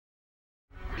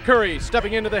Curry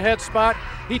stepping into the head spot.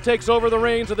 He takes over the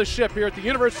reins of the ship here at the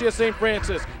University of St.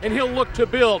 Francis, and he'll look to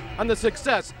build on the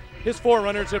success his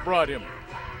forerunners have brought him.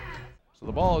 So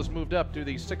the ball is moved up to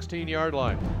the 16-yard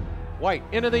line. White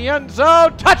into the end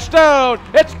zone, touchdown!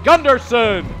 It's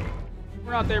Gunderson!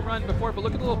 We're out there running before, but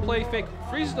look at the little play fake.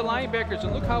 Freezes the linebackers,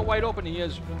 and look how wide open he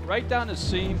is, right down the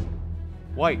seam.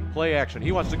 White, play action,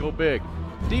 he wants to go big.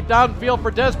 Deep downfield for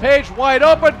Des Page, wide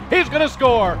open, he's gonna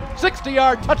score!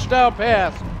 60-yard touchdown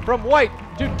pass from White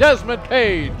to Desmond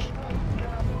Page.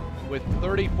 With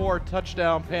 34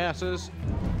 touchdown passes,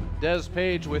 Des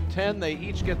Page with 10, they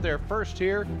each get their first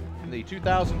here in the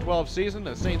 2012 season.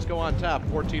 The Saints go on top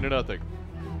 14-0.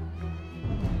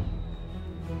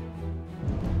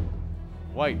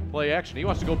 White, play action, he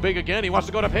wants to go big again, he wants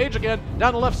to go to Page again,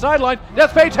 down the left sideline. Des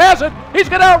Page has it, he's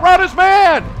gonna outrun his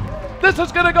man! This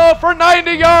is gonna go for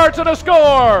 90 yards and a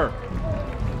score!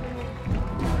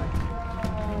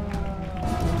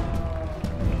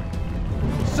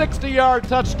 '60-yard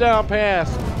touchdown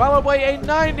pass, followed by a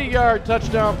 90-yard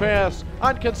touchdown pass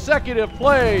on consecutive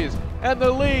plays, and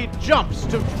the lead jumps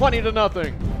to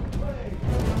 20-0.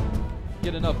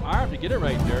 Get enough arm to get it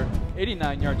right there.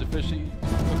 89 yards officially.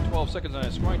 Took 12 seconds on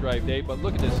a scoring drive, Dave. But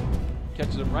look at this,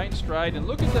 catches him right in stride, and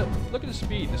look at the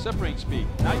speed, the separating speed.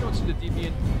 Now you don't see the DB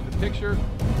in the picture.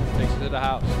 Takes it to the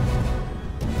house.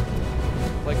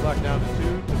 Play clock down to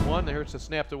 2-1. Here's the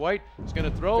snap to White. He's going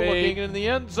to throw, looking in the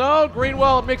end zone.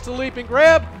 Greenwell makes the leaping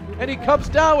grab, and he comes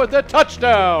down with a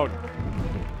touchdown.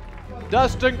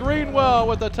 Dustin Greenwell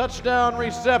with a touchdown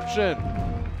reception.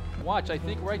 Watch, I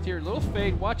think right here, a little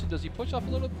fade. Watch it. Does he push off a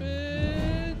little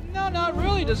bit? No, not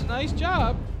really. Does a nice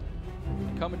job.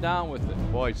 Coming down with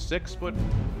it. Boy,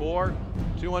 6'4",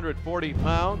 240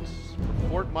 pounds from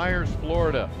Fort Myers,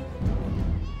 Florida.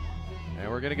 And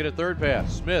we're going to get a third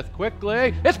pass. Smith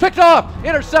quickly. It's picked off.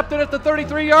 Intercepted at the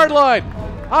 33-yard line.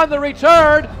 On the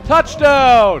return,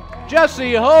 touchdown.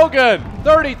 Jesse Hogan,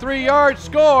 33-yard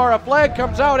score. A flag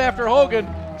comes out after Hogan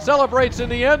celebrates in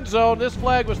the end zone. This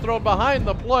flag was thrown behind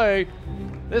the play.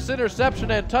 This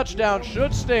interception and touchdown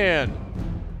should stand.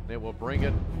 They will bring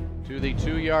it to the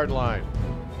 2-yard line.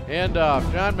 Handoff,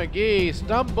 John McGee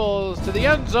stumbles to the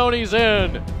end zone, he's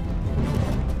in.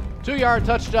 2-yard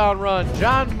touchdown run,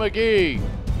 John McGee.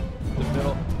 The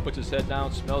middle, puts his head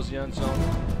down, smells the end zone.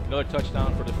 Another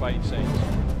touchdown for the Fighting Saints.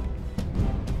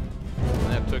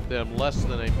 And that took them less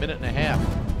than a minute and a half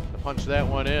to punch that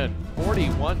one in.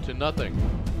 41-0.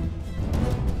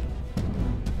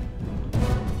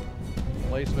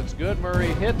 Placement's good,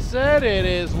 Murray hits it, it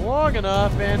is long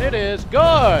enough, and it is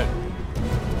good.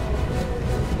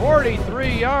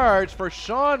 43 yards for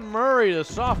Sean Murray, the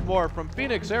sophomore from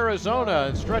Phoenix, Arizona,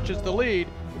 and stretches the lead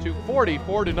to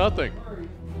 44-0.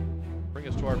 Bring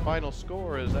us to our final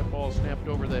score as that ball snapped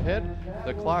over the head.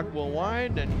 The clock will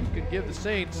wind, and you can give the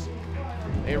Saints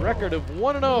a record of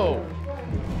 1-0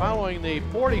 following the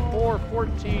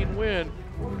 44-14 win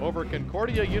over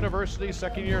Concordia University.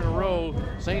 Second year in a row,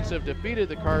 Saints have defeated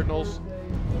the Cardinals